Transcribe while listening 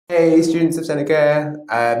Hey students of Seneca,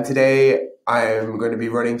 today I'm going to be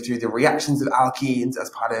running through the reactions of alkenes as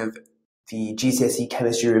part of the GCSE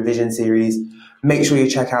chemistry revision series. Make sure you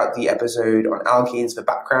check out the episode on alkenes for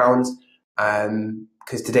background,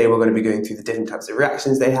 because today we're going to be going through the different types of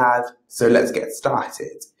reactions they have. So let's get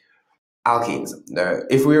started. Alkenes. Now,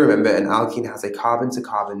 if we remember, an alkene has a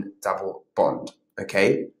carbon-to-carbon double bond,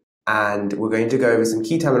 okay? And we're going to go over some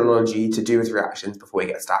key terminology to do with reactions before we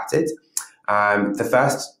get started. The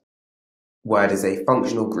first word is a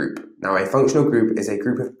functional group. Now, a functional group is a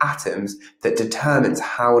group of atoms that determines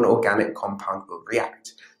how an organic compound will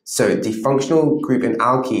react. So the functional group in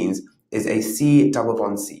alkenes is a C double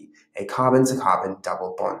bond C, a carbon-to-carbon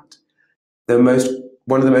double bond.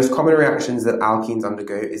 One of the most common reactions that alkenes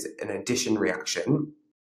undergo is an addition reaction.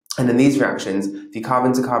 And in these reactions, the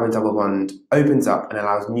carbon-to-carbon double bond opens up and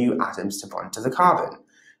allows new atoms to bond to the carbon.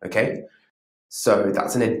 Okay? So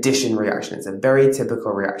that's an addition reaction. It's a very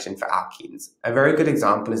typical reaction for alkenes. A very good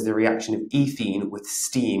example is the reaction of ethene with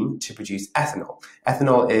steam to produce ethanol.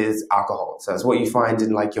 Ethanol is alcohol. So that's what you find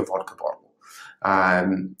in like your vodka bottle,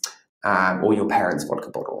 or your parents' vodka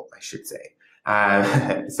bottle, I should say.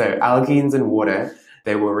 So alkenes and water,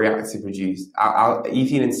 they will react to produce,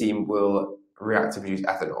 ethene and steam will react to produce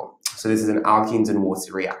ethanol. So this is an alkenes and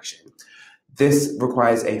water reaction. This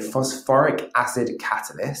requires a phosphoric acid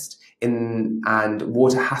catalyst, and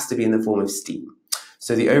water has to be in the form of steam.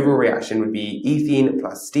 So the overall reaction would be ethene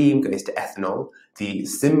plus steam goes to ethanol. The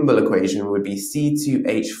symbol equation would be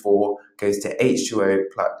C2H4 goes to H2O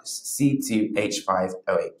plus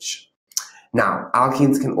C2H5OH. Now,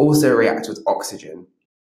 alkenes can also react with oxygen.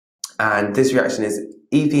 And this reaction is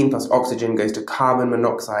ethene plus oxygen goes to carbon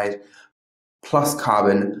monoxide plus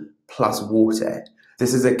carbon plus water.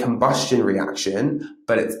 This is a combustion reaction,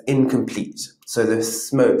 but it's incomplete. So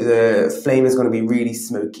the flame is going to be really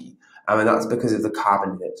smoky, and that's because of the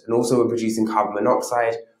carbon in it. And also we're producing carbon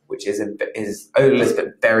monoxide, which is odorless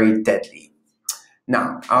but very deadly.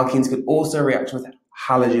 Now, alkenes could also react with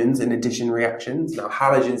halogens in addition reactions. Now,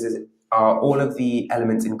 halogens are all of the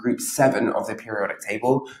elements in group 7 of the periodic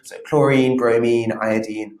table. So chlorine, bromine,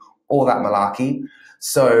 iodine, all that malarkey.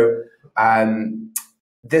 So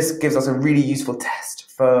this gives us a really useful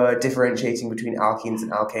test for differentiating between alkenes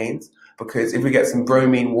and alkanes, because if we get some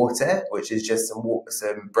bromine water, which is just some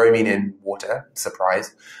bromine in water,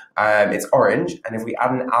 surprise, it's orange, and if we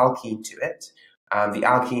add an alkene to it, the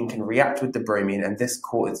alkene can react with the bromine, and this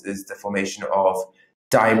causes the formation of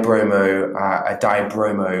a dibromo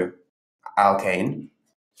alkane,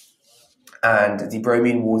 and the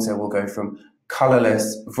bromine water will go from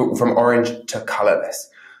orange to colorless.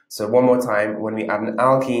 So one more time, when we add an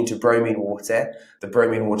alkene to bromine water, the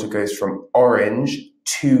bromine water goes from orange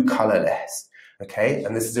to colorless, okay?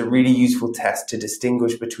 And this is a really useful test to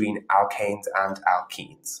distinguish between alkanes and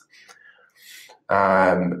alkenes.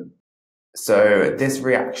 So this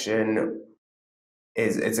reaction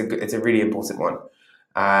it's a really important one.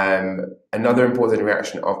 Another important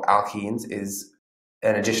reaction of alkenes is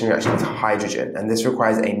an addition reaction with hydrogen, and this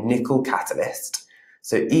requires a nickel catalyst.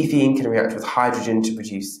 So ethene can react with hydrogen to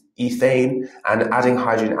produce ethane, and adding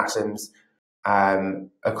hydrogen atoms are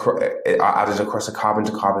added across a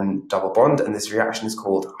carbon-to-carbon double bond, and this reaction is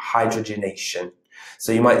called hydrogenation.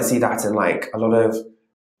 So you might see that in like a lot of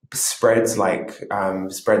spreads, like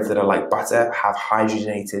spreads that are like butter have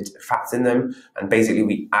hydrogenated fats in them, and basically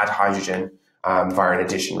we add hydrogen via an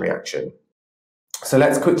addition reaction. So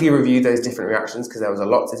let's quickly review those different reactions, because there was a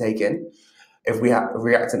lot to take in. If we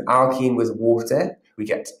react an alkene with water, we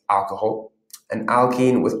get alcohol. An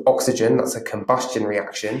alkene with oxygen, that's a combustion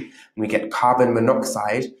reaction, and we get carbon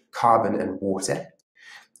monoxide, carbon and water.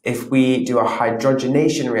 If we do a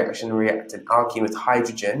hydrogenation reaction, react an alkene with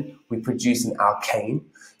hydrogen, we produce an alkane.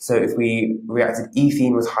 So if we reacted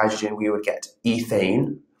ethene with hydrogen, we would get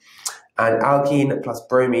ethane. And alkene plus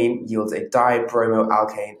bromine yields a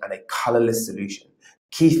dibromoalkane and a colorless solution.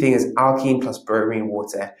 Key thing is alkene plus bromine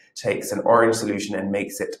water takes an orange solution and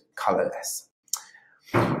makes it colorless.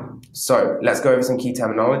 So let's go over some key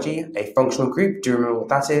terminology. A functional group, do you remember what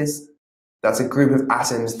that is? That's a group of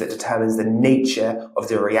atoms that determines the nature of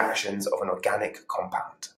the reactions of an organic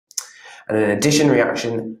compound. And an addition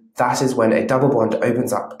reaction, that is when a double bond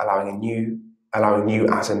opens up, allowing new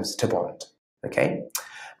atoms to bond. Okay?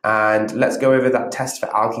 And let's go over that test for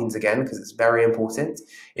alkenes again, because it's very important.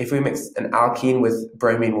 If we mix an alkene with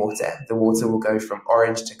bromine water, the water will go from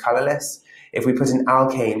orange to colorless. If we put an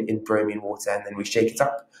alkane in bromine water and then we shake it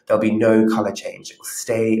up, there'll be no color change. It will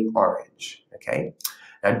stay orange, okay?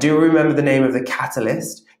 Now, do remember the name of the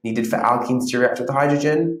catalyst needed for alkenes to react with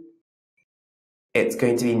hydrogen? It's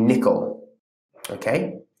going to be nickel,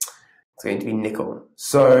 okay? It's going to be nickel.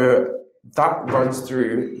 So that runs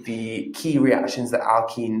through the key reactions that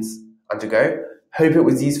alkenes undergo. Hope it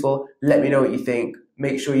was useful. Let me know what you think.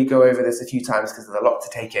 Make sure you go over this a few times because there's a lot to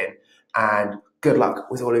take in. And good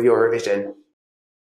luck with all of your revision.